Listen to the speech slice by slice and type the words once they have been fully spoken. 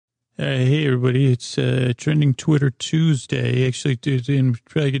Hey everybody, it's Trending Twitter Tuesday. Actually, I'm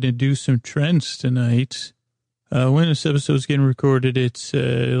probably going to do some trends tonight. When this episode's getting recorded, it's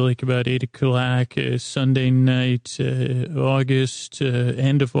like about 8 o'clock, Sunday night, August,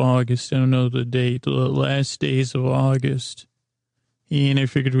 end of August. I don't know the date, the last days of August. And I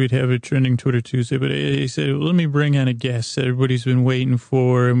figured we'd have a Trending Twitter Tuesday, but I said, let me bring on a guest that everybody's been waiting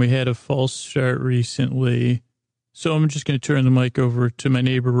for, and we had a false start recently. So I'm just going to turn the mic over to my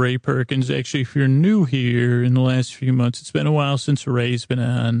neighbor, Ray Perkins. Actually, if you're new here in the last few months, it's been a while since Ray's been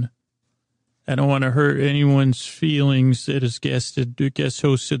on. I don't want to hurt anyone's feelings that has guest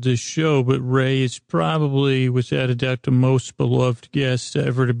hosted this show, but Ray is probably, without a doubt, the most beloved guest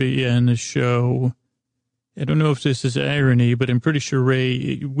ever to be on the show. I don't know if this is irony, but I'm pretty sure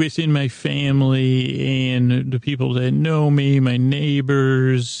Ray, within my family and the people that know me, my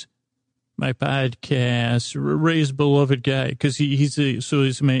neighbors, my podcast, Ray's beloved guy, because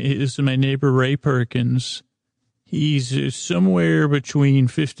he's my neighbor, Ray Perkins. He's somewhere between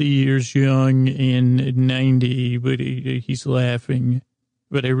 50 years young and 90, but he's laughing.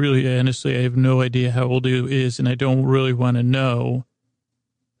 But honestly, I have no idea how old he is, and I don't really want to know.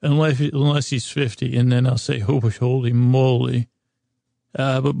 Unless he's 50, and then I'll say, oh, holy moly.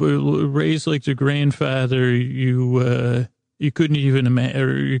 But Ray's like the grandfather you couldn't even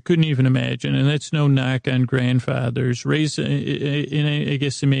imagine, and that's no knock on grandfathers. Ray's, and I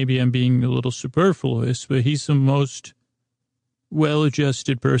guess maybe I'm being a little superfluous, but he's the most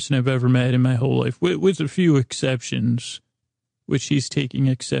well-adjusted person I've ever met in my whole life, with a few exceptions, which he's taking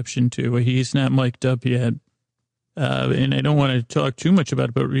exception to. He's not mic'd up yet, and I don't want to talk too much about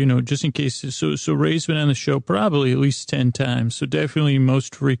it, but, just in case. So Ray's been on the show probably at least 10 times, so definitely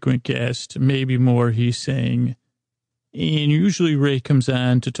most frequent guest, maybe more, he's saying. And usually Ray comes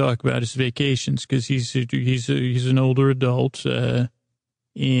on to talk about his vacations because he's an older adult, and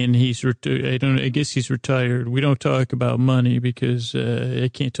I guess he's retired. We don't talk about money because I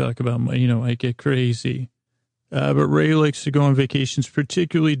can't talk about money. I get crazy. But Ray likes to go on vacations,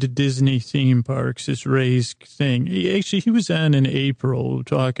 particularly to Disney theme parks. It's Ray's thing. He was on in April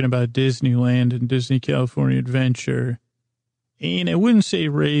talking about Disneyland and Disney California Adventure. And I wouldn't say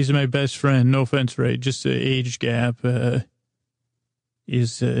Ray's my best friend. No offense, Ray. Just the age gap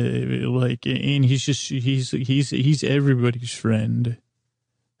is and he's everybody's friend.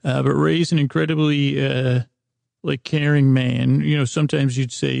 But Ray's an incredibly caring man. Sometimes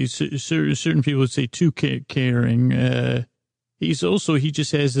you'd say certain people would say too caring. He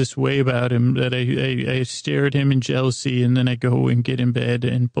just has this way about him that I stare at him in jealousy, and then I go and get in bed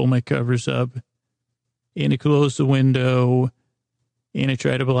and pull my covers up, and I close the window. And I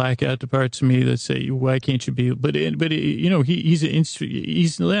try to black out the parts of me that say, "Why can't you be?" But he's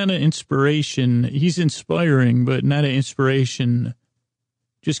not an inspiration. He's inspiring, but not an inspiration.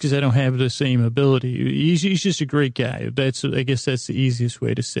 Just because I don't have the same ability, he's just a great guy. I guess that's the easiest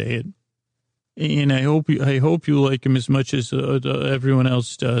way to say it. And I hope you like him as much as everyone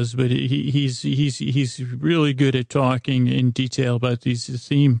else does. But he's really good at talking in detail about these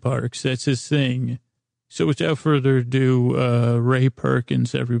theme parks. That's his thing. So without further ado, Ray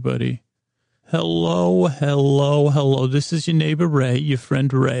Perkins, everybody. Hello. This is your neighbor Ray, your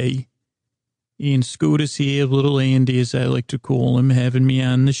friend Ray. And Scooter's here, little Andy, as I like to call him, having me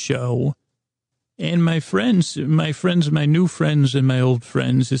on the show. And my new friends and my old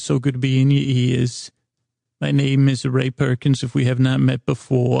friends, it's so good to be in your ears. My name is Ray Perkins, if we have not met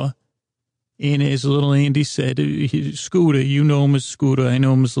before. And as little Andy said, Scooter, you know him as Scooter. I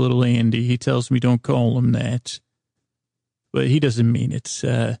know him as little Andy. He tells me don't call him that. But he doesn't mean it.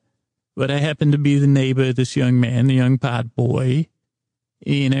 But I happen to be the neighbor of this young man, the young pot boy.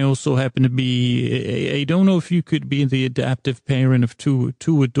 And I also happen to be, I don't know if you could be the adoptive parent of two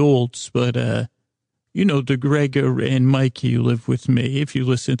adults, but, the Gregor and Mikey live with me, if you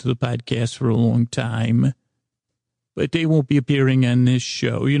listen to the podcast for a long time. But they won't be appearing on this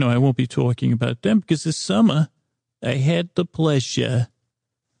show. I won't be talking about them because this summer I had the pleasure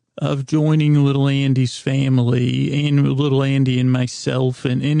of joining little Andy's family and little Andy and myself.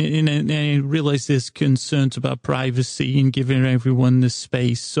 And I realize there's concerns about privacy and giving everyone this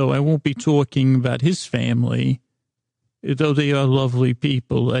space. So I won't be talking about his family, though they are lovely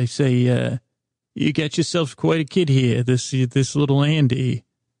people. I say, you got yourself quite a kid here, this little Andy.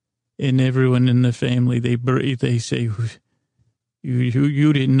 And everyone in the family, they say,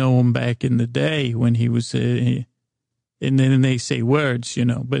 you didn't know him back in the day when he was, and then they say words,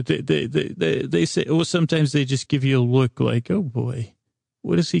 but they say, well, sometimes they just give you a look like, oh boy,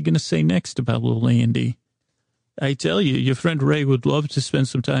 what is he going to say next about little Andy? I tell you, your friend Ray would love to spend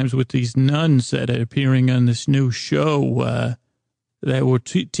some time with these nuns that are appearing on this new show, that were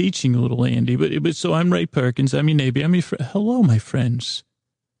teaching little Andy. But so I'm Ray Perkins. I'm your neighbor. I'm your friend. Hello, my friends.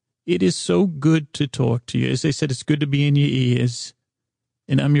 It is so good to talk to you. As I said, it's good to be in your ears.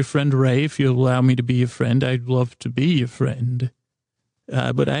 And I'm your friend Ray. If you allow me to be your friend, I'd love to be your friend.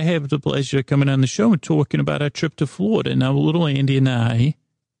 But I have the pleasure of coming on the show and talking about our trip to Florida. Now, little Andy and I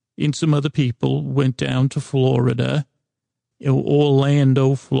and some other people went down to Florida,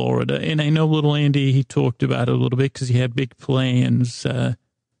 Orlando, Florida. And I know little Andy, he talked about it a little bit because he had big plans.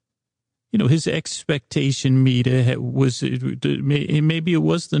 His expectation meter was, maybe it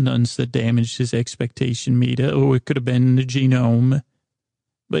was the nuns that damaged his expectation meter, or it could have been the genome.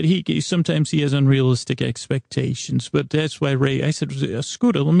 But sometimes he has unrealistic expectations. But that's why I said,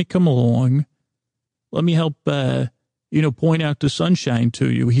 Scooter, let me come along. Let me help, point out the sunshine to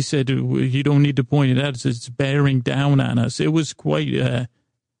you. He said, you don't need to point it out. It's bearing down on us. It was quite,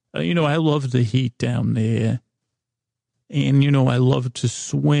 I love the heat down there. And, I love to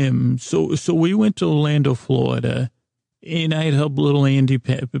swim. So we went to Orlando, Florida. And I'd help little Andy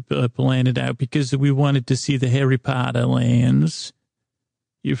plan it out because we wanted to see the Harry Potter lands.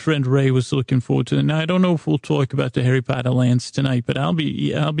 Your friend Ray was looking forward to it. Now, I don't know if we'll talk about the Harry Potter lands tonight, but I'll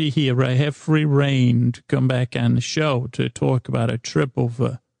be here. I have free reign to come back on the show to talk about a trip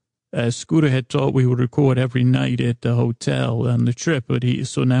over. Scooter had thought we would record every night at the hotel on the trip,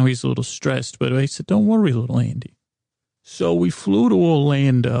 so now he's a little stressed. But I said, don't worry, little Andy. So we flew to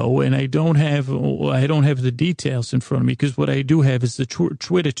Orlando, and I don't have the details in front of me because what I do have is the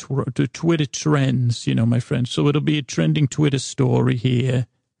Twitter trends, my friend. So it'll be a trending Twitter story here.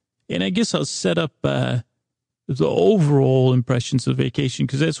 And I guess I'll set up the overall impressions of vacation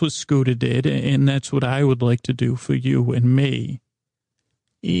because that's what Scooter did, and that's what I would like to do for you and me.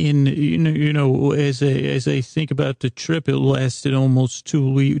 And, as I think about the trip, it lasted almost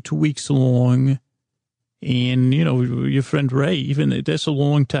 2 weeks long. And, your friend Ray, even that's a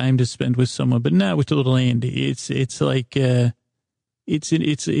long time to spend with someone, but not with little Andy. It's like,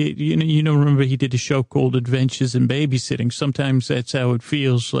 remember he did a show called Adventures in Babysitting. Sometimes that's how it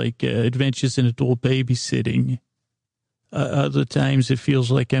feels like Adventures in Adult Babysitting. Other times it feels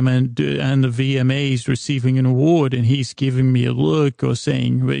like I'm on the VMAs receiving an award and he's giving me a look or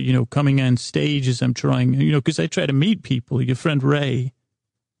saying, coming on stage as I'm trying, because I try to meet people, your friend Ray.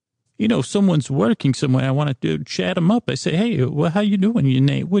 Someone's working somewhere. I want to chat them up. I say, hey, well, how you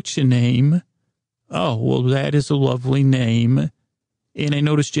doing? What's your name? Oh, well, that is a lovely name. And I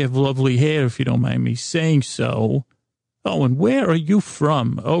noticed you have lovely hair, if you don't mind me saying so. Oh, and where are you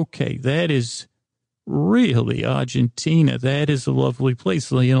from? Okay, that is really Argentina. That is a lovely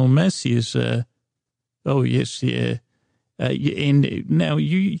place. Lionel Messi is, oh, yes, yeah. And now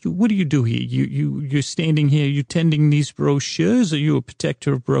you what do you do here? You're standing here, you tending these brochures? Are you a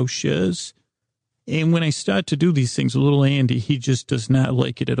protector of brochures? And when I start to do these things, little Andy, he just does not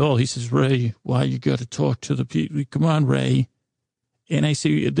like it at all. He says, Ray, why you got to talk to the people? Come on, Ray. And I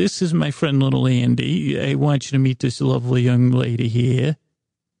say, this is my friend, little Andy. I want you to meet this lovely young lady here.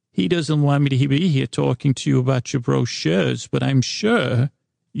 He doesn't want me to be here talking to you about your brochures, but I'm sure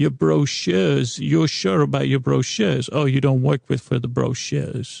your brochures, you're sure about your brochures. Oh, you don't work for the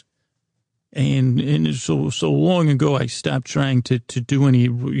brochures. And so long ago, I stopped trying to do any,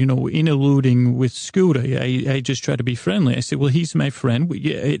 interluding with Scooter. I just try to be friendly. I said, well, he's my friend.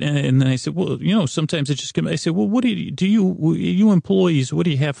 And then I said, well, sometimes it just comes. I said, well, what you employees, what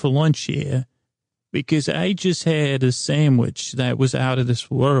do you have for lunch here? Because I just had a sandwich that was out of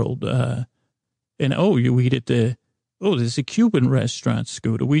this world. You eat at there's a Cuban restaurant,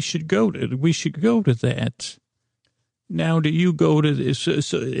 Scooter. We should go to that. Now, do you go to this?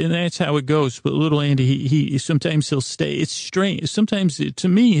 So, and that's how it goes. But little Andy, he sometimes he'll stay. It's strange. Sometimes, to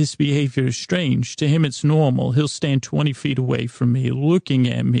me, his behavior is strange. To him, it's normal. He'll stand 20 feet away from me, looking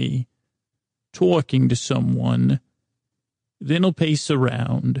at me, talking to someone. Then he'll pace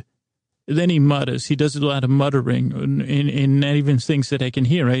around. Then he mutters. He does a lot of muttering, and not even things that I can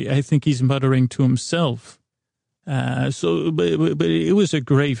hear. I think he's muttering to himself. But it was a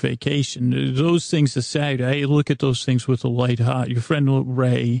great vacation. Those things aside, I look at those things with a light heart. Your friend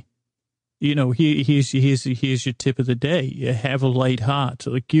Ray, here's your tip of the day. You have a light heart.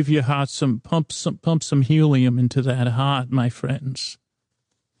 Like, give your heart pump some helium into that heart, my friends.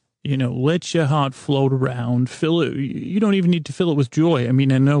 Let your heart float around. Fill it. You don't even need to fill it with joy. I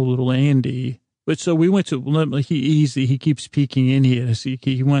mean, I know little Andy. But so we went to, he keeps peeking in here. So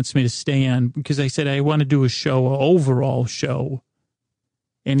he wants me to stay on because I said, I want to do an overall show.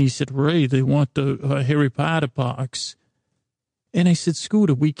 And he said, Ray, they want the Harry Potter parks. And I said,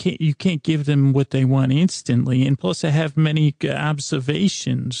 Scooter, you can't give them what they want instantly. And plus I have many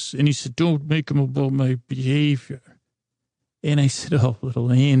observations. And he said, don't make them about my behavior. And I said, oh,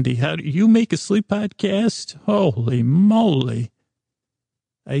 little Andy, how do you make a sleep podcast? Holy moly.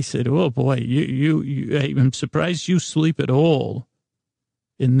 I said, oh, boy, I'm surprised you sleep at all.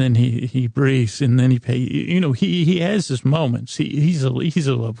 And then he breathes, and then he has his moments. He's a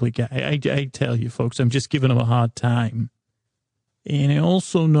lovely guy. I tell you, folks, I'm just giving him a hard time. And I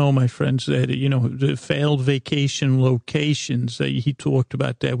also know, my friends, that, the failed vacation locations, he talked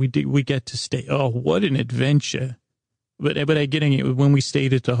about that. We got to stay. Oh, what an adventure. But I getting it when we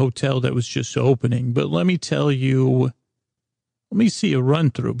stayed at the hotel that was just opening. But let me tell you, let me see a run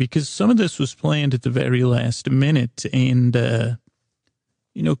through, because some of this was planned at the very last minute. And,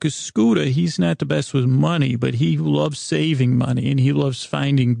 because Scooter, he's not the best with money, but he loves saving money and he loves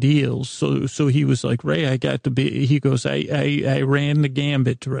finding deals. So he was like, Ray, he goes, I ran the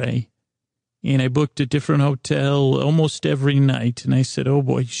gambit, Ray. And I booked a different hotel almost every night. And I said, oh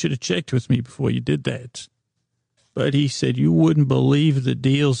boy, you should have checked with me before you did that. But he said, you wouldn't believe the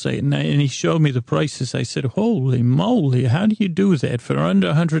deals. And he showed me the prices. I said, holy moly, how do you do that for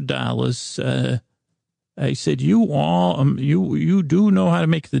under $100? I said, you do know how to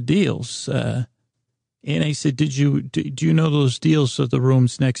make the deals. And I said, do you know those deals of the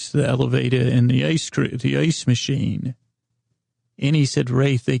rooms next to the elevator and the ice machine? And he said,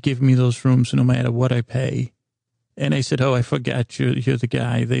 Ray, they give me those rooms no matter what I pay. And I said, oh, I forgot you're the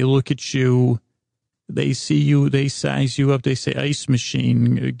guy. They look at you. They see you, they size you up, they say ice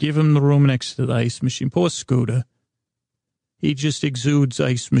machine, give him the room next to the ice machine. Poor Scooter. He just exudes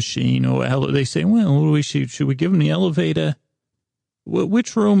ice machine. Or they say, well, should we give him the elevator?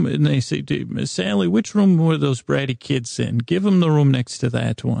 Which room? And they say, Sally, which room were those bratty kids in? Give him the room next to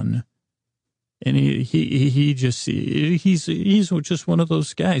that one. And he's just one of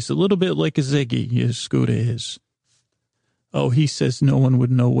those guys, a little bit like a Ziggy, Scooter is. Oh, he says no one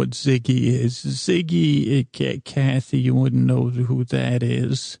would know what Ziggy is. Ziggy, Kathy, you wouldn't know who that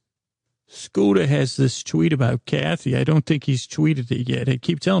is. Scooter has this tweet about Kathy. I don't think he's tweeted it yet. I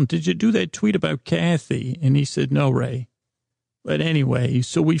keep telling him, did you do that tweet about Kathy? And he said, no, Ray. But anyway,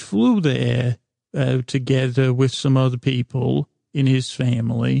 so we flew there together with some other people in his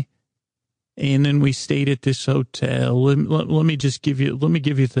family. And then we stayed at this hotel. Let me give you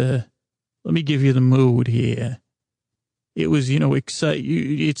the mood here. It was,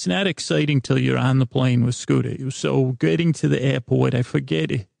 it's not exciting till you're on the plane with Scooter. So getting to the airport, I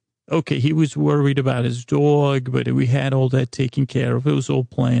forget it. Okay, he was worried about his dog, but we had all that taken care of. It was all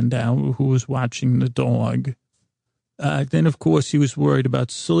planned out, who was watching the dog. Then, of course, he was worried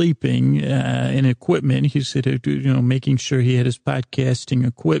about sleeping and equipment. He said, making sure he had his podcasting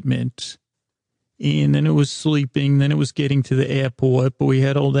equipment. And then it was sleeping. Then it was getting to the airport, but we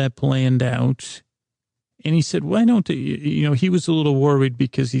had all that planned out. And he said, why don't they, he was a little worried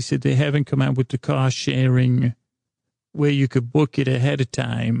because he said they haven't come out with the car sharing where you could book it ahead of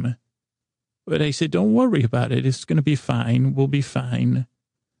time. But I said, don't worry about it. It's going to be fine. We'll be fine.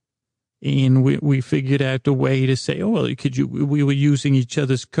 And we figured out a way to say, oh, well, we were using each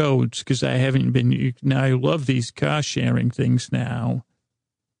other's codes because I love these car sharing things now.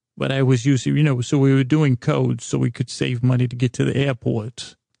 But I was using, so we were doing codes so we could save money to get to the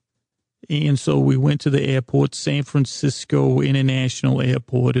airport. And so we went to the airport. San Francisco International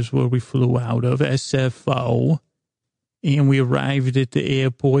Airport is where we flew out of, SFO. And we arrived at the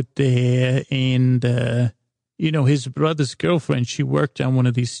airport there. And, his brother's girlfriend, she worked on one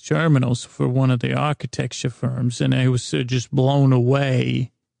of these terminals for one of the architecture firms. And I was just blown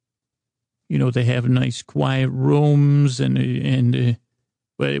away. They have nice, quiet rooms.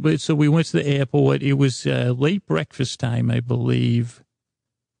 But so we went to the airport. It was late breakfast time, I believe.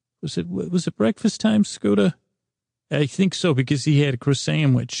 Was it breakfast time, Scooter? I think so, because he had a croissant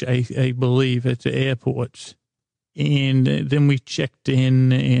sandwich, I believe, at the airport. And then we checked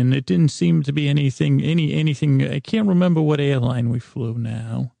in, and it didn't seem to be anything. I can't remember what airline we flew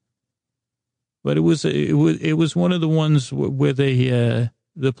now. But it was one of the ones where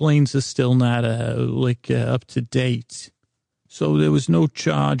the planes are still not up to date. So there was no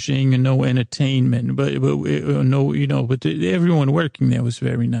charging and no entertainment, but everyone working there was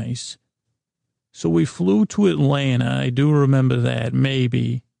very nice. So we flew to Atlanta. I do remember that,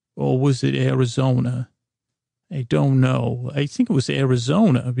 maybe. Or was it Arizona? I don't know. I think it was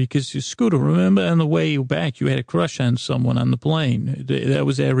Arizona because Scooter, remember on the way back, you had a crush on someone on the plane. That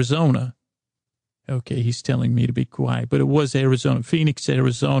was Arizona. Okay, he's telling me to be quiet, but it was Arizona. Phoenix,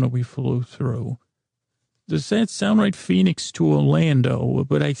 Arizona, we flew through. Does that sound right? Phoenix to Orlando,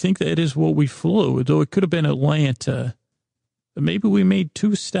 but I think that is what we flew, though it could have been Atlanta. Maybe we made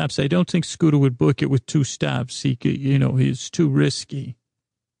 2 stops. I don't think Scooter would book it with 2 stops. He could, it's too risky.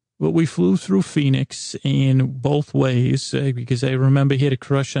 But we flew through Phoenix in both ways because I remember he had a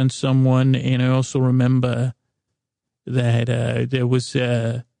crush on someone, and I also remember that there was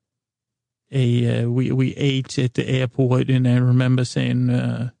we ate at the airport, and I remember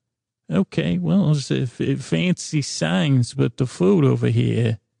saying, okay, well, it's fancy signs, but the food over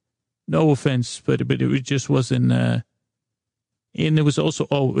here, no offense, but it just wasn't. And there was also,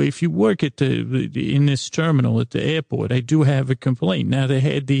 if you work at in this terminal at the airport, I do have a complaint. Now, they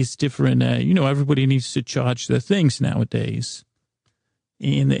had these different, everybody needs to charge their things nowadays.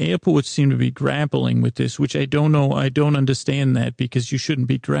 And the airports seem to be grappling with this, which I don't know. I don't understand that because you shouldn't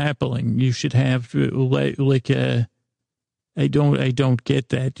be grappling. You should have I don't get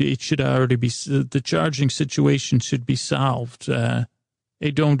that. It should already be, the charging situation should be solved. They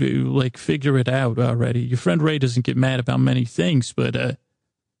don't figure it out already. Your friend Ray doesn't get mad about many things, but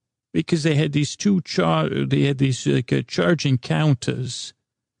because they had these charging counters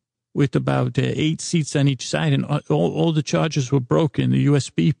with about 8 seats on each side, and all the chargers were broken, the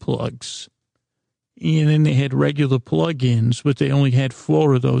USB plugs. And then they had regular plug-ins, but they only had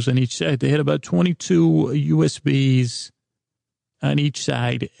 4 of those on each side. They had about 22 USBs on each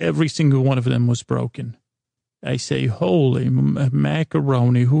side. Every single one of them was broken. I say, holy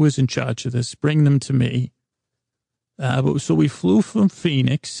macaroni, who is in charge of this? Bring them to me. So we flew from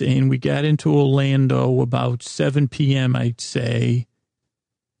Phoenix, and we got into Orlando about 7 p.m., I'd say.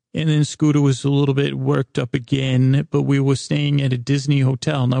 And then Scooter was a little bit worked up again, but we were staying at a Disney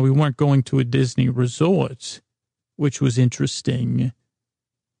hotel. Now, we weren't going to a Disney resort, which was interesting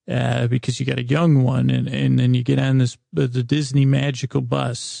because you got a young one, and then you get on the Disney magical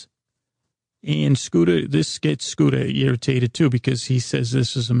bus. And this gets Scooter irritated, too, because he says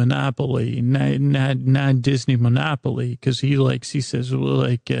this is a monopoly, not Disney monopoly, because he says,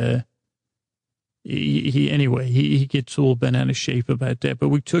 he gets a little bent out of shape about that. But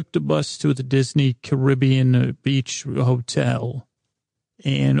we took the bus to the Disney Caribbean Beach Hotel.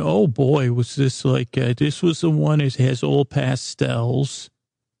 And, oh, boy, was this this was the one that has all pastels.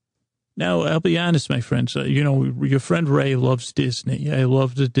 Now, I'll be honest, my friends, your friend Ray loves Disney. I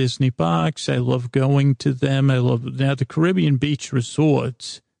love the Disney parks. I love going to them. Now the Caribbean Beach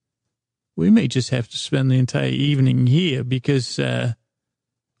resorts. We may just have to spend the entire evening here because, let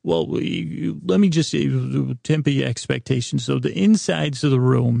me just temper your expectations. So the insides of the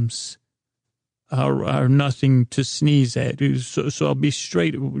rooms are nothing to sneeze at. So I'll be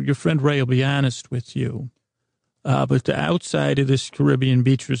straight. Your friend Ray will be honest with you. But the outside of this Caribbean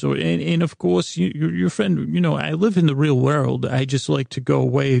beach resort, and of course, your friend, I live in the real world. I just like to go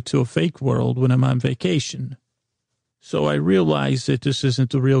away to a fake world when I'm on vacation. So I realize that this isn't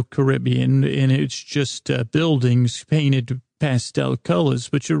the real Caribbean, and it's just buildings painted pastel colors,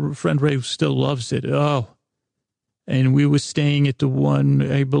 but your friend Ray still loves it. Oh, and we were staying at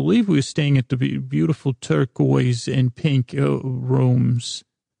I believe we were staying at the beautiful turquoise and pink rooms.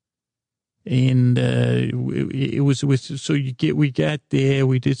 And it was we got there,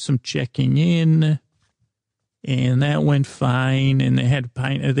 we did some checking in, and that went fine. And they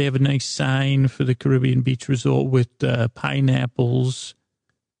have a nice sign for the Caribbean Beach Resort with pineapples.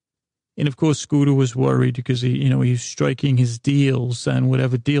 And of course, Scooter was worried because he was striking his deals on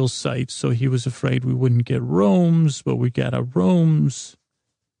whatever deal sites, so he was afraid we wouldn't get rooms, but we got our rooms.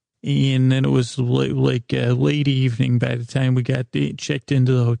 And then it was late evening by the time we got checked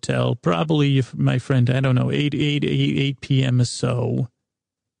into the hotel. Probably, my friend, I don't know, 8 p.m. or so.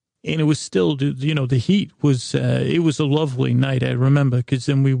 And it was still, the heat was, it was a lovely night, I remember, because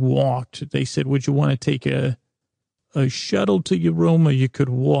then we walked. They said, would you want to take a shuttle to your room or you could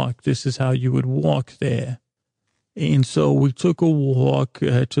walk? This is how you would walk there. And so we took a walk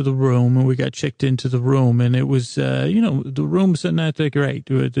to the room, and we got checked into the room, and it was, the rooms are not that great.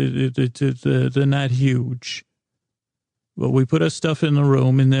 They're not huge. But we put our stuff in the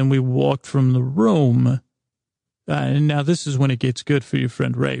room, and then we walked from the room. And now this is when it gets good for your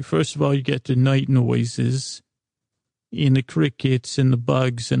friend Ray. First of all, you get the night noises and the crickets and the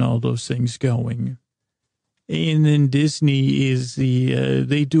bugs and all those things going. And then Disney is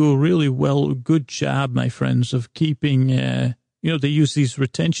they do a really good job, my friends, of keeping, they use these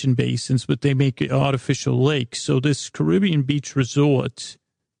retention basins, but they make artificial lakes. So this Caribbean Beach Resort,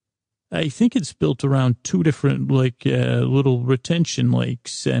 I think it's built around 2 different, little retention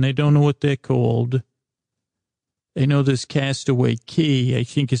lakes, and I don't know what they're called. I know there's Castaway Cay, I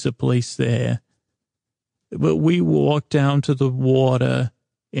think is a place there. But we walked down to the water,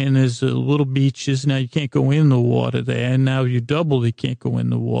 and there's little beaches. Now you can't go in the water there. And now you can't go in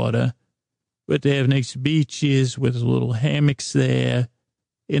the water. But they have nice beaches with little hammocks there.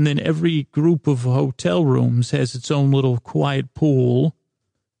 And then every group of hotel rooms has its own little quiet pool.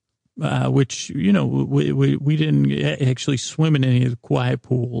 which, you know, we didn't actually swim in any of the quiet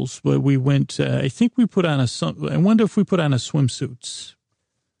pools, but we went, I think we put on I wonder if we put on a swimsuits.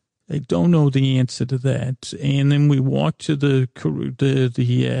 I don't know the answer to that. And then we walked to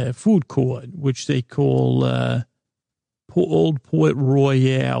the food court, which they call Old Port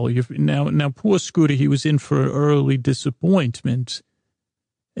Royale. Now, poor Scooter, he was in for early disappointment.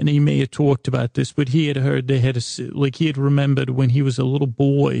 And he may have talked about this, but he had heard he had remembered when he was a little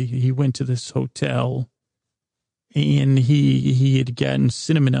boy, he went to this hotel and he had gotten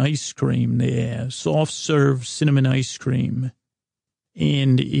cinnamon ice cream there, soft serve cinnamon ice cream.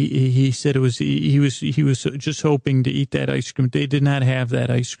 And he said he was just hoping to eat that ice cream. They did not have that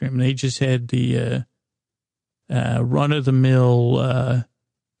ice cream. They just had the run of the mill,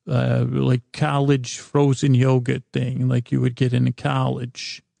 like college frozen yogurt thing, like you would get in a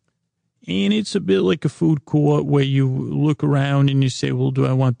college. And it's a bit like a food court where you look around and you say, well, do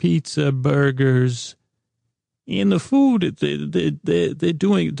I want pizza, burgers? And the food,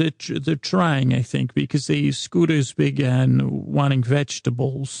 they're trying, I think, because Scooter's big on wanting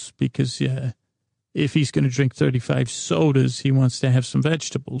vegetables because if he's going to drink 35 sodas, he wants to have some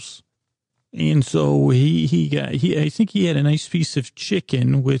vegetables. And so I think he had a nice piece of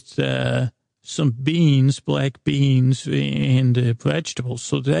chicken with some beans, black beans, and vegetables.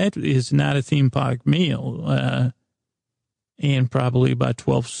 So that is not a theme park meal. And probably about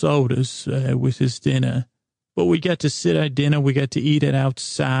 12 sodas with his dinner. But we got to sit at dinner. We got to eat it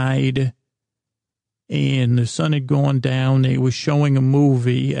outside. And the sun had gone down. They were showing a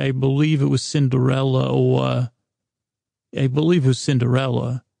movie. I believe it was Cinderella. And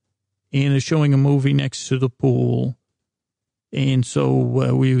they're showing a movie next to the pool. And so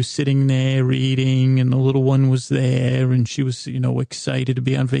we were sitting there eating, and the little one was there, and she was, excited to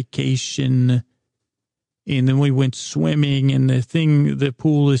be on vacation. And then we went swimming, and the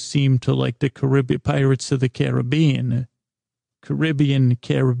pool seemed to like the Pirates of the Caribbean. Caribbean,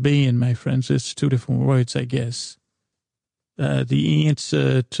 my friends. It's two different words, I guess. The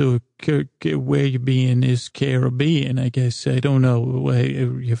answer to where you're being is Caribbean, I guess. I don't know.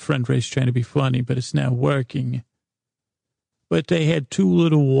 Your friend Ray's trying to be funny, but it's not working. But they had two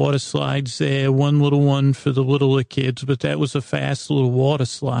little water slides there, one little one for the littler kids, but that was a fast little water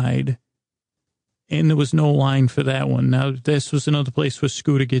slide. And there was no line for that one. Now, this was another place where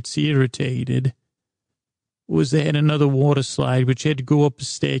Scooter gets irritated. They had another water slide, which had to go up a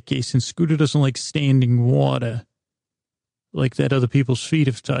staircase, and Scooter doesn't like standing water like that other people's feet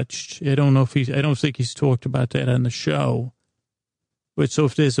have touched. I don't think he's talked about that on the show. But so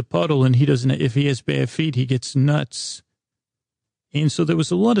if there's a puddle and if he has bare feet, he gets nuts. And so there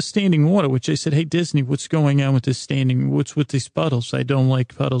was a lot of standing water, which I said, hey, Disney, what's going on with what's with these puddles? I don't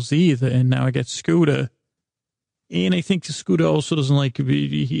like puddles either. And now I got Scooter. And I think the Scooter also doesn't like,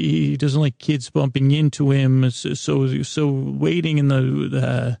 he doesn't like kids bumping into him. So waiting in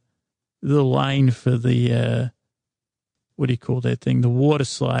the line for the, what do you call that thing? The water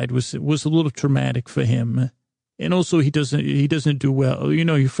slide was a little traumatic for him. And also he doesn't do well.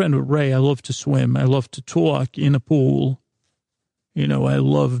 Your friend Ray, I love to swim. I love to talk in a pool. I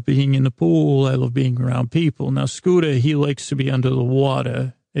love being in the pool. I love being around people. Now, Scooter, he likes to be under the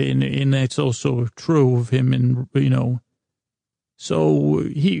water. And that's also true of him. And, so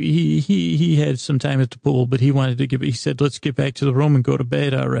he had some time at the pool, but he said, let's get back to the room and go to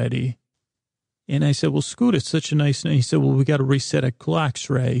bed already. And I said, well, Scooter, it's such a nice night. He said, well, we got to reset our clocks,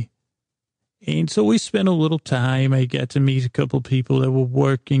 Ray. And so we spent a little time. I got to meet a couple of people that were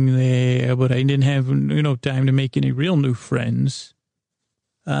working there, but I didn't have, time to make any real new friends.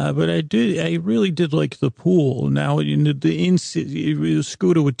 But I really did like the pool. Now,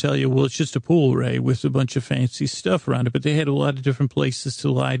 Scooter would tell you, well, it's just a pool, Ray, with a bunch of fancy stuff around it. But they had a lot of different places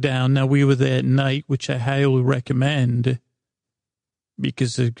to lie down. Now, we were there at night, which I highly recommend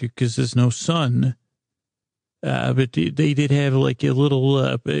because there's no sun. But they did have like a little,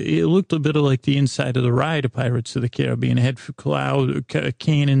 it looked a bit like the inside of the ride of Pirates of the Caribbean. It had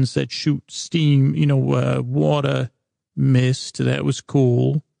cannons that shoot steam, water mist. That was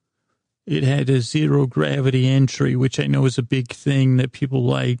cool. It had a zero gravity entry, which I know is a big thing that people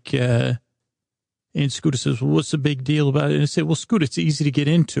like. And Scooter says, well, what's the big deal about it? And I said, well, Scooter, it's easy to get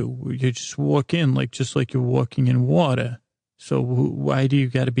into. You just walk in just like you're walking in water. So why do you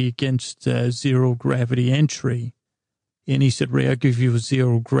got to be against zero gravity entry? And he said, Ray, I'll give you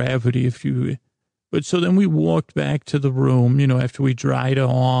zero gravity if you. But so then we walked back to the room, after we dried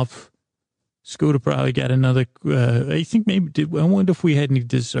off. Scooter probably got another, I think I wonder if we had any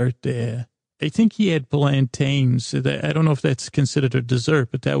dessert there. I think he had plantains. I don't know if that's considered a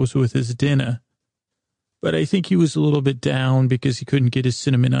dessert, but that was with his dinner. But I think he was a little bit down because he couldn't get his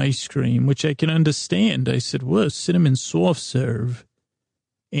cinnamon ice cream, which I can understand. I said, well, cinnamon soft serve.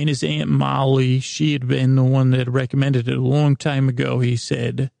 And his Aunt Molly, she had been the one that recommended it a long time ago, he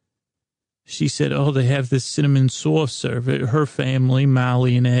said. She said, oh, they have this cinnamon soft serve. Her family,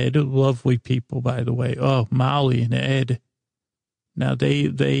 Molly and Ed, lovely people, by the way. Oh, Molly and Ed. Now, they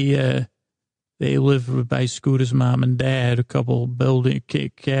live by Scooter's mom and dad, a couple building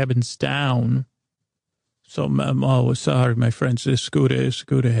cabins down. So, oh, sorry, my friends,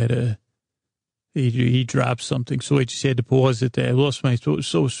 Scooter had he dropped something, so I just had to pause it there. I lost my,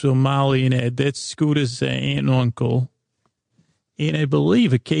 so Molly and Ed, that's Scooter's aunt and uncle. And I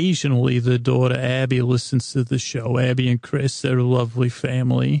believe occasionally the daughter Abby listens to the show. Abby and Chris, they're a lovely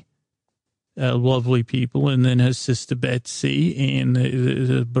family, lovely people. And then her sister Betsy and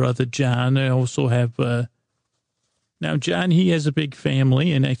the brother John. I also have, now John, he has a big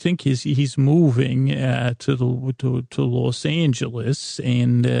family, and I think he's moving to Los Angeles,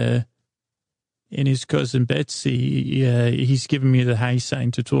 and his cousin Betsy, he's given me the high sign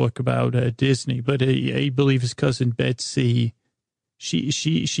to talk about Disney, but I believe his cousin Betsy, she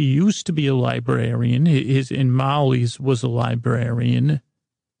used to be a librarian. And Molly's was a librarian.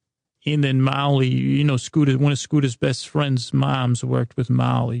 And then Molly, you know, Scooter, one of Scooter's best friend's moms worked with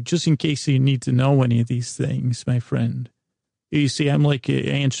Molly, just in case you need to know any of these things, my friend. You see, I'm like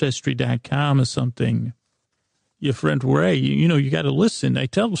Ancestry.com or something. Your friend Ray, you know, you got to listen. I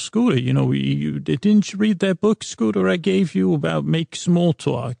tell Scooter, you know, didn't you read that book, Scooter, I gave you about make small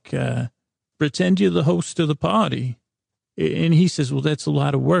talk? Pretend you're the host of the party. And he says, well, that's a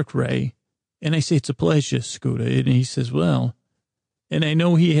lot of work, Ray. And I say, it's a pleasure, Scooter. And he says, well, and I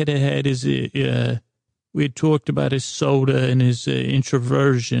know he had his, we had talked about his soda and his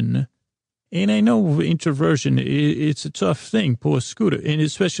introversion. And I know introversion, it's a tough thing, poor Scooter, and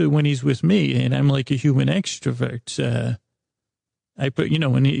especially when he's with me, and I'm like a human extrovert. I put, you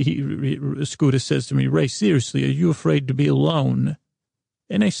know, and Scooter says to me, Ray, seriously, are you afraid to be alone?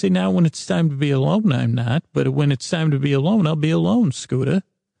 And I say, now when it's time to be alone, I'm not, but when it's time to be alone, I'll be alone, Scooter.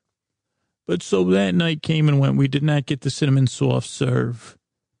 But so that night came and went. We did not get the cinnamon soft serve.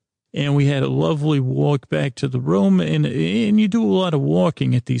 And we had a lovely walk back to the room, and you do a lot of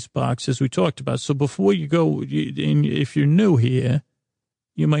walking at these parks, as we talked about. So before you go, and if you're new here,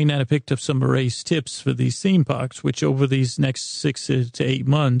 you might not have picked up some of Ray's tips for these theme parks, which over these next 6 to 8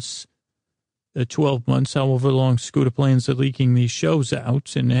 months, 12 months, however long Scooter plans on leaking these shows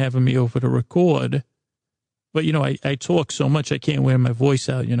out and having me over to record. But, you know, I talk so much I can't wear my voice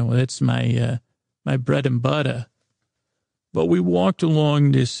out. You know, that's my bread and butter. But we walked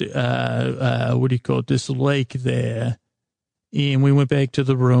along this, this lake there, and we went back to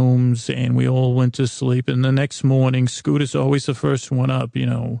the rooms, and we all went to sleep. And the next morning, Scooter's always the first one up, you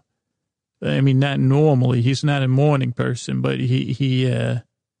know. I mean, not normally. He's not a morning person, but he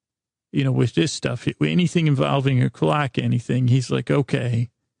you know, with this stuff, anything involving a clock, anything, he's like, okay.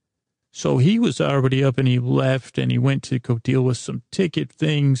 So he was already up, and he left, and he went to go deal with some ticket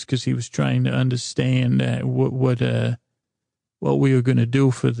things because he was trying to understand what we were going to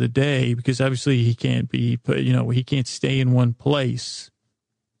do for the day, because obviously he can't he can't stay in one place.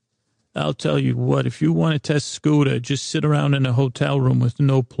 I'll tell you what, if you want to test Scooter, just sit around in a hotel room with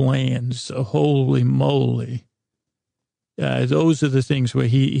no plans. Holy moly. Those are the things where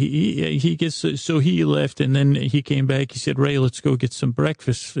he gets, so he left, and then he came back. He said, Ray, let's go get some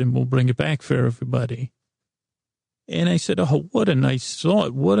breakfast and we'll bring it back for everybody. And I said, oh, what a nice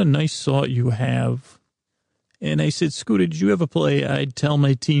thought you have. And I said, Scooter, did you ever play I'd Tell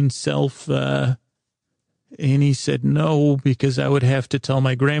My Teen Self? And he said, no, because I would have to tell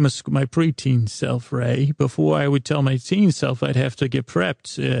my preteen self, Ray. Before I would tell my teen self, I'd have to get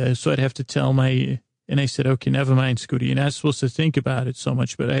prepped. So I'd have to tell and I said, okay, never mind, Scooter. You're not supposed to think about it so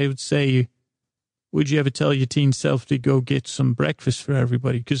much. But I would say, would you ever tell your teen self to go get some breakfast for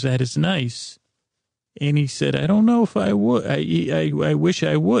everybody? Because that is nice. And he said, I don't know if I would. I wish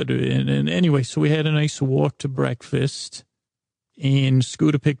I would. And anyway, so we had a nice walk to breakfast. And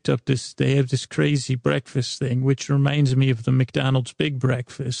Scooter picked up they have this crazy breakfast thing, which reminds me of the McDonald's Big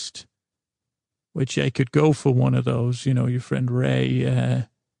Breakfast, which I could go for one of those, you know, your friend Ray.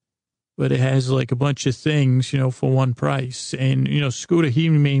 But it has like a bunch of things, you know, for one price. And, you know, Scooter, he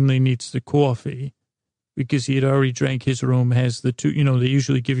mainly needs the coffee. Because he had already drank, his room has the 2, you know, they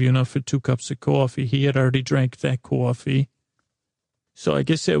usually give you enough for 2 cups of coffee. He had already drank that coffee. So I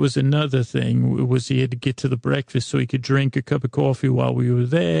guess that was another thing, was he had to get to the breakfast so he could drink a cup of coffee while we were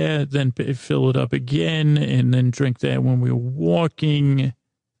there, then fill it up again, and then drink that when we were walking.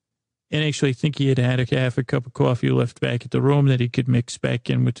 And actually, I think he had half a cup of coffee left back at the room that he could mix back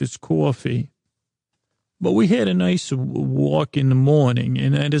in with his coffee. But we had a nice walk in the morning,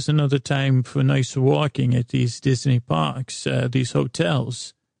 and that is another time for nice walking at these Disney parks, these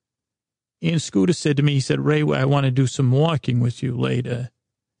hotels. And Scooter said to me, he said, Ray, I want to do some walking with you later.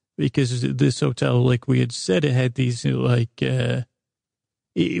 Because this hotel, like we had said, it had these, we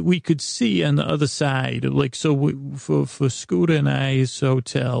could see on the other side. Like, so for Scooter and I's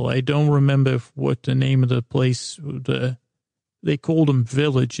hotel, I don't remember what the name of the place, they called them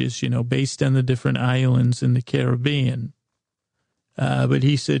villages, based on the different islands in the Caribbean. But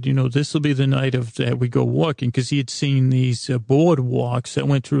he said, this will be the night of that we go walking, because he had seen these boardwalks that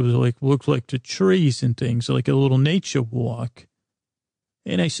went through, looked like the trees and things, like a little nature walk.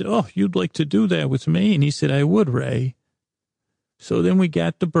 And I said, oh, you'd like to do that with me? And he said, I would, Ray. So then we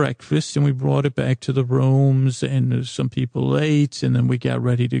got the breakfast and we brought it back to the rooms, and some people ate, and then we got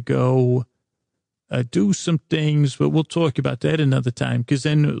ready to go do some things, but we'll talk about that another time, because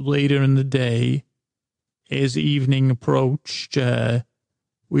then later in the day, as evening approached,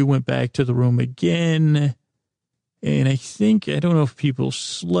 we went back to the room again, and I don't know if people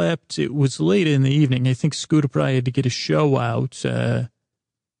slept. It was late in the evening. I think Scooter probably had to get a show out,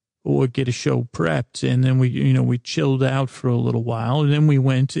 or get a show prepped. And then we chilled out for a little while. And then we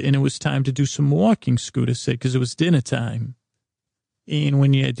went, and it was time to do some walking, Scooter said, because it was dinner time. And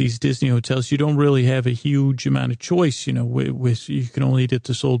when you're at these Disney hotels, you don't really have a huge amount of choice, with you can only eat at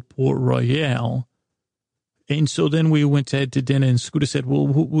this old Port Royale. And so then we went to head to dinner, and Scooter said, well,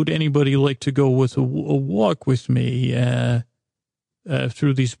 would anybody like to go with a walk with me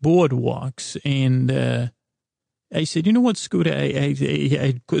through these boardwalks? And I said, you know what, Scooter,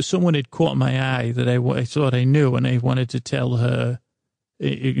 someone had caught my eye that I thought I knew, and I wanted to tell her,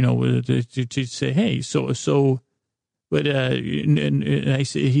 to say, hey, but and I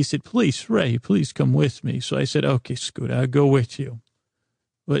said, he said, please, Ray, please come with me. So I said, okay, Scooter, I'll go with you.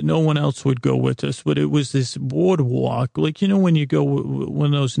 But no one else would go with us. But it was this boardwalk, like, when you go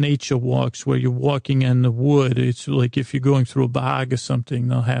one of those nature walks where you're walking in the wood, it's like if you're going through a bog or something,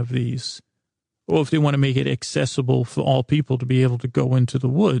 they'll have these. Or if they want to make it accessible for all people to be able to go into the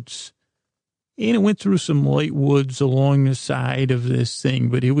woods. And it went through some light woods along the side of this thing,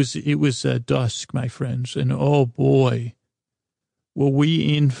 but it was dusk, my friends. And oh boy, were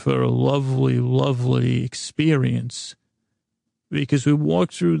we in for a lovely, lovely experience. Because we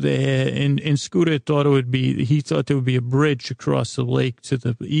walked through there, and Scooter thought he thought there would be a bridge across the lake to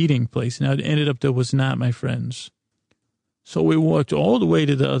the eating place. Now, it ended up there was not, my friends. So we walked all the way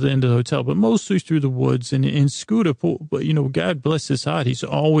to the other end of the hotel, but mostly through the woods. And Scooter, but God bless his heart, he's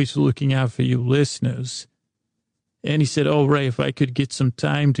always looking out for you listeners. And he said, oh, Ray, if I could get some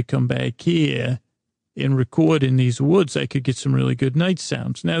time to come back here and record in these woods, I could get some really good night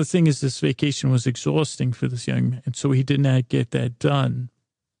sounds. Now, the thing is, this vacation was exhausting for this young man, so he did not get that done.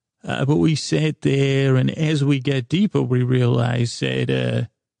 But we sat there, and as we got deeper, we realized that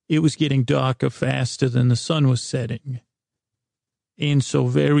it was getting darker faster than the sun was setting. And so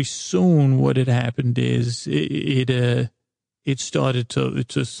very soon what had happened is it started to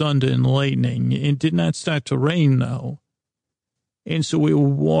thunder and lightning. It did not start to rain, though. And so we were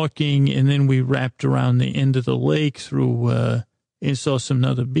walking, and then we wrapped around the end of the lake through and saw some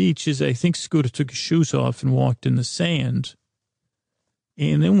other beaches. I think Scooter took his shoes off and walked in the sand.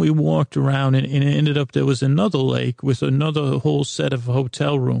 And then we walked around, and it ended up there was another lake with another whole set of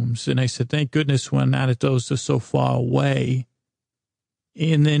hotel rooms. And I said, thank goodness we're not at those. They're so far away.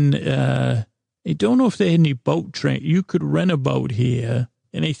 And then I don't know if they had any boat train. You could rent a boat here.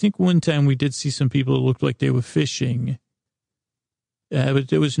 And I think one time we did see some people that looked like they were fishing. But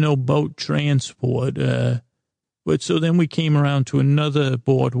there was no boat transport. But so then we came around to another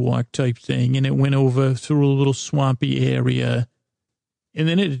boardwalk type thing, and it went over through a little swampy area. And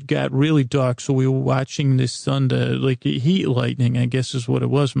then it got really dark, so we were watching this thunder, like heat lightning, I guess is what it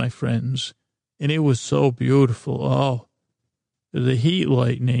was, my friends. And it was so beautiful. Oh, the heat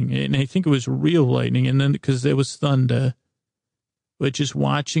lightning. And I think it was real lightning, and then because there was thunder. But just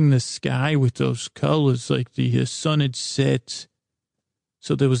watching the sky with those colors, like the sun had set.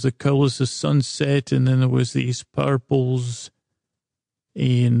 So there was the colors of sunset, and then there was these purples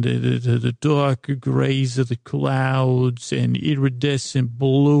and the dark grays of the clouds and iridescent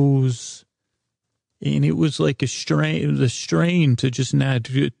blues. And it was like the strain to just not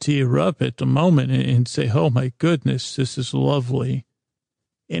tear up at the moment and say, oh, my goodness, this is lovely.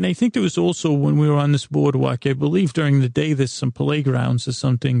 And I think there was also, when we were on this boardwalk, I believe during the day there's some playgrounds or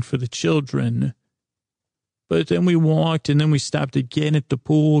something for the children. But then we walked, and then we stopped again at the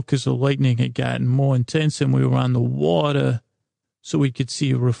pool because the lightning had gotten more intense, and we were on the water, so we could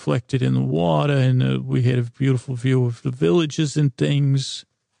see it reflected in the water, and we had a beautiful view of the villages and things.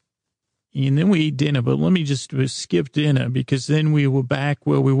 And then we ate dinner, but let me just skip dinner because then we were back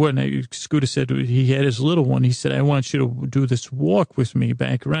where we were. And Scooter said he had his little one. He said, I want you to do this walk with me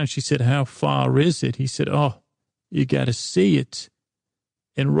back around. She said, how far is it? He said, oh, you got to see it.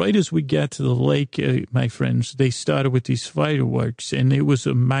 And right as we got to the lake, my friends, they started with these fireworks, and it was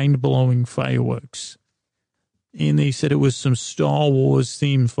a mind-blowing fireworks. And they said it was some Star Wars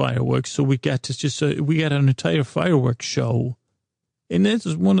themed fireworks. So we got to we got an entire fireworks show. And that's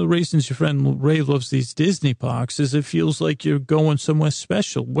one of the reasons your friend Ray loves these Disney parks is it feels like you're going somewhere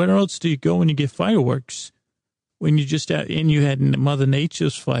special. Where else do you go when you get fireworks? When you just out, and you had Mother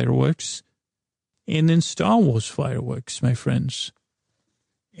Nature's fireworks and then Star Wars fireworks, my friends.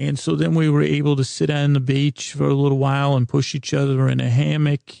 And so then we were able to sit on the beach for a little while and push each other in a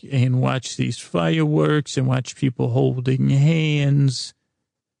hammock and watch these fireworks and watch people holding hands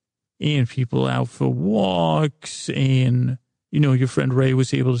and people out for walks. And, you know, your friend Ray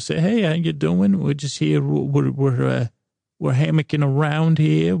was able to say, hey, how you doing? We're just here. We're hammocking around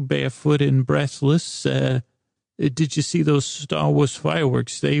here, barefoot and breathless. Did you see those Star Wars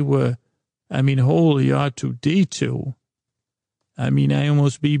fireworks? They were, I mean, holy R2-D2. I mean, I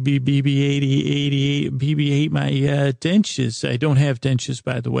almost BB-8 my dentures. I don't have dentures,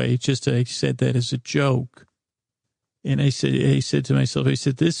 by the way. It's just I said that as a joke. And I said to myself,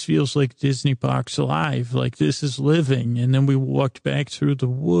 this feels like Disney Parks alive, like this is living. And then we walked back through the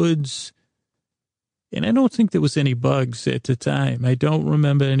woods. And I don't think there was any bugs at the time. I don't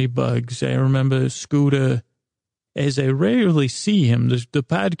remember any bugs. I remember Scooter, as I rarely see him, the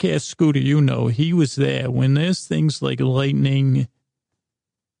podcast Scooter, you know, he was there. When there's things like lightning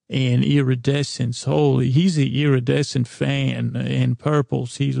and iridescence, holy, he's an iridescent fan, and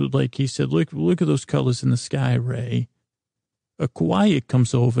purples. He said, look at those colors in the sky, Ray. A quiet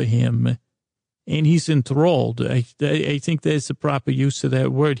comes over him, and he's enthralled. I think that's the proper use of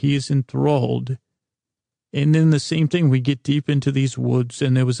that word. He is enthralled. And then the same thing, we get deep into these woods,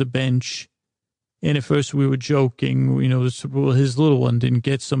 and there was a bench. And at first we were joking, you know, his little one didn't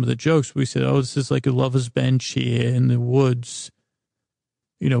get some of the jokes. We said, oh, this is like a lover's bench here in the woods.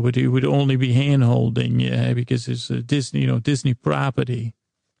 You know, but it would only be hand-holding, because it's a Disney property.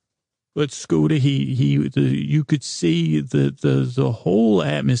 But Scooter, you could see the whole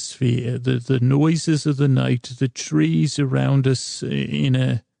atmosphere, the noises of the night, the trees around us in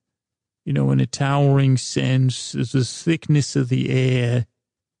a towering sense, the thickness of the air.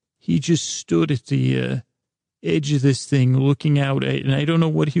 He just stood at the edge of this thing, looking out at, and I don't know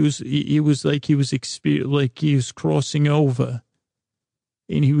what he was. It was like he was crossing over,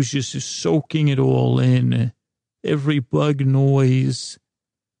 and he was just soaking it all in, every bug noise,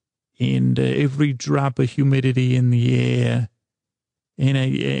 and every drop of humidity in the air.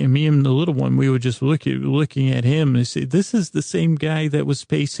 And me and the little one, we were just looking at him and say, "This is the same guy that was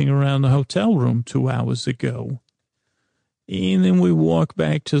pacing around the hotel room 2 hours ago." And then we walked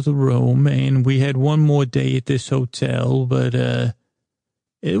back to the room, and we had one more day at this hotel, but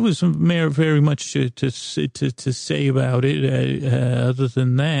it was very much to say about it other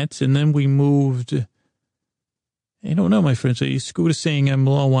than that. And then we moved. I don't know, my friends. Scooter's saying I'm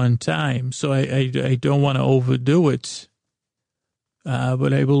low on time, so I don't want to overdo it.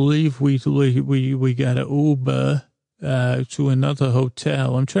 But I believe we got an Uber to another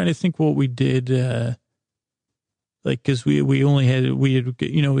hotel. I'm trying to think what we did. Because we had,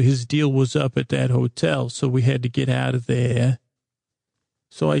 his deal was up at that hotel, so we had to get out of there.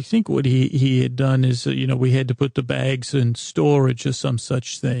 So I think what he had done is, we had to put the bags in storage or some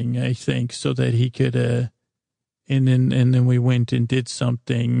such thing, I think, so that he could, and then we went and did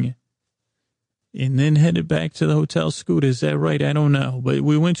something and then headed back to the hotel. Scooter, is that right? I don't know. But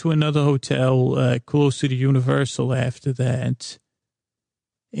we went to another hotel closer to Universal after that.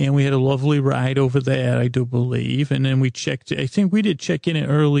 And we had a lovely ride over there, I do believe. And then I think we did check in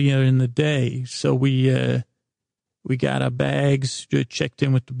earlier in the day. So we got our bags, checked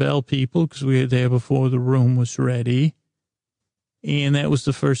in with the bell people because we were there before the room was ready. And that was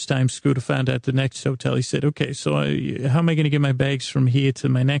the first time Scooter found out the next hotel. He said, okay, so how am I going to get my bags from here to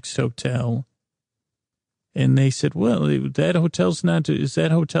my next hotel? And they said, well, is that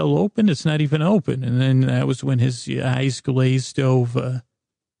hotel open? It's not even open. And then that was when his eyes glazed over.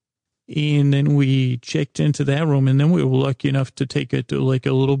 And then we checked into that room, and then we were lucky enough to take it to like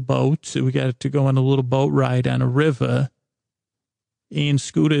a little boat. So we got to go on a little boat ride on a river. And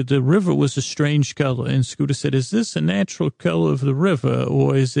Scooter, the river was a strange color. And Scooter said, is this a natural color of the river,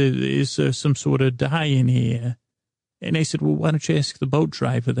 or is there some sort of dye in here? And I said, well, why don't you ask the boat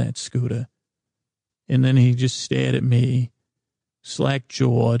driver that, Scooter? And then he just stared at me,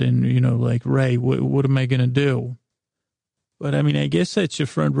 slack-jawed, and, like, Ray, what am I going to do? But, I mean, I guess that's your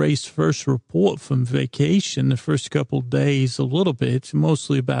friend Ray's first report from vacation, the first couple of days, a little bit,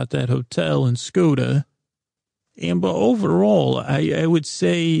 mostly about that hotel in Skoda. But overall, I would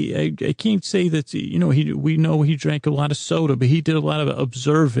say, I can't say that, we know he drank a lot of soda, but he did a lot of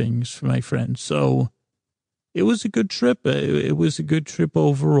observings for my friend. So it was a good trip. It was a good trip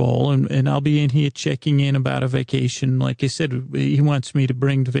overall. And I'll be in here checking in about a vacation. Like I said, he wants me to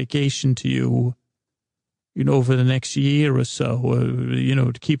bring the vacation to you, over the next year or so,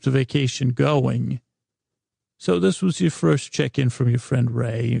 to keep the vacation going. So this was your first check-in from your friend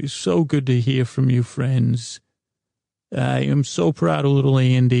Ray. It's so good to hear from you, friends. I am so proud of little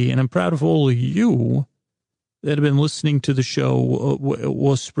Andy, and I'm proud of all of you that have been listening to the show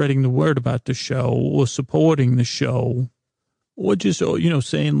or spreading the word about the show or supporting the show or just,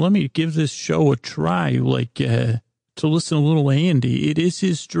 saying, let me give this show a try, to listen to little Andy. It is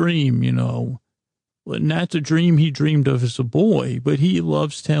his dream, not the dream he dreamed of as a boy, but he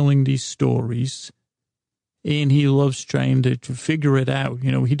loves telling these stories. And he loves trying to figure it out.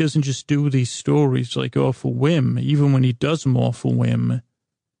 He doesn't just do these stories like off a whim. Even when he does them off a whim,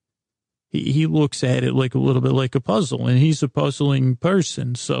 he looks at it like a little bit like a puzzle. And he's a puzzling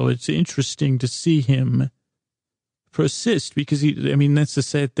person. So it's interesting to see him persist because that's the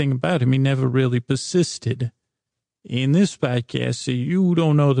sad thing about him. He never really persisted. In this podcast, you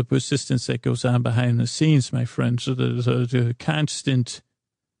don't know the persistence that goes on behind the scenes, my friend. So the constant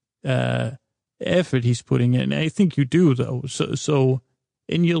effort he's putting in. I think you do, though. So,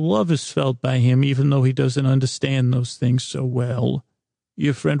 and your love is felt by him, even though he doesn't understand those things so well.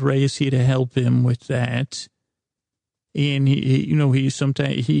 Your friend Ray is here to help him with that. And he's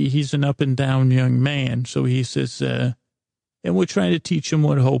an up and down young man. So he says, and we're trying to teach him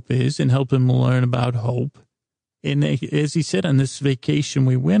what hope is and help him learn about hope. And as he said on this vacation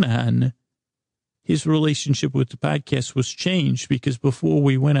we went on, his relationship with the podcast was changed because before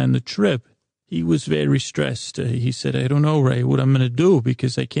we went on the trip, he was very stressed. He said, I don't know, Ray, what I'm going to do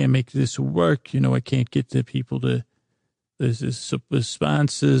because I can't make this work. I can't get the people the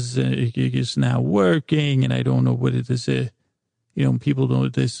sponsors. It's not working, and I don't know what it is. People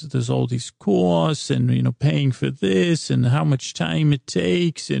don't, there's all these costs and, paying for this and how much time it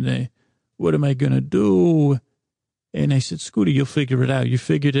takes and what am I going to do? And I said, Scooter, you'll figure it out. You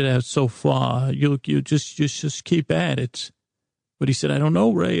figured it out so far. You just keep at it. But he said, I don't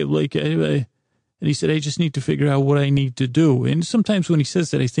know, Ray. And he said, I just need to figure out what I need to do. And sometimes when he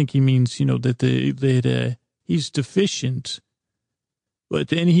says that, I think he means, that he's deficient. But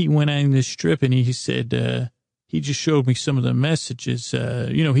then he went on this trip and he said, he just showed me some of the messages.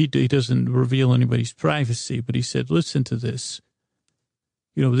 He doesn't reveal anybody's privacy, but he said, listen to this.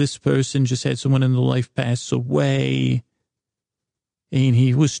 This person just had someone in their life pass away. And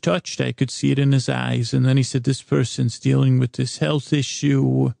he was touched. I could see it in his eyes. And then he said, this person's dealing with this health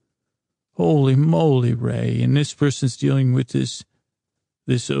issue. Holy moly, Ray. And this person's dealing with this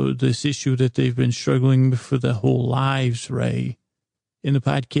issue that they've been struggling with for their whole lives, Ray. And the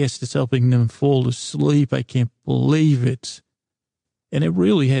podcast is helping them fall asleep. I can't believe it. And it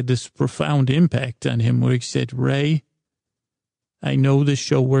really had this profound impact on him where he said, Ray, I know this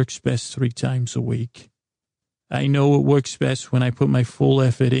show works best 3 times a week. I know it works best when I put my full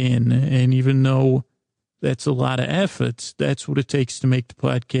effort in. And even though that's a lot of effort, that's what it takes to make the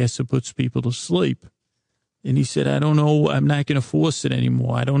podcast that puts people to sleep. And he said, I don't know, I'm not going to force it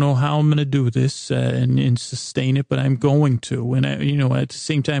anymore. I don't know how I'm going to do this and sustain it, but I'm going to. And, at the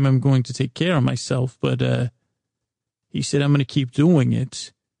same time, I'm going to take care of myself. But he said, I'm going to keep doing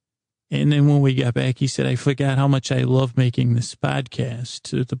it. And then when we got back, he said, I forgot how much I love making this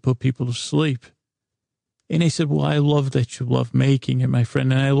podcast to put people to sleep. And I said, well, I love that you love making it, my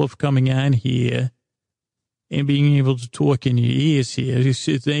friend. And I love coming on here and being able to talk in your ears here. He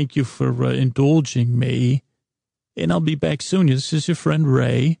said, thank you for indulging me. And I'll be back soon. This is your friend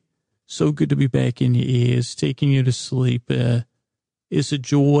Ray. So good to be back in your ears, taking you to sleep. It's a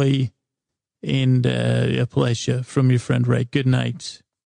joy and a pleasure from your friend Ray. Good night.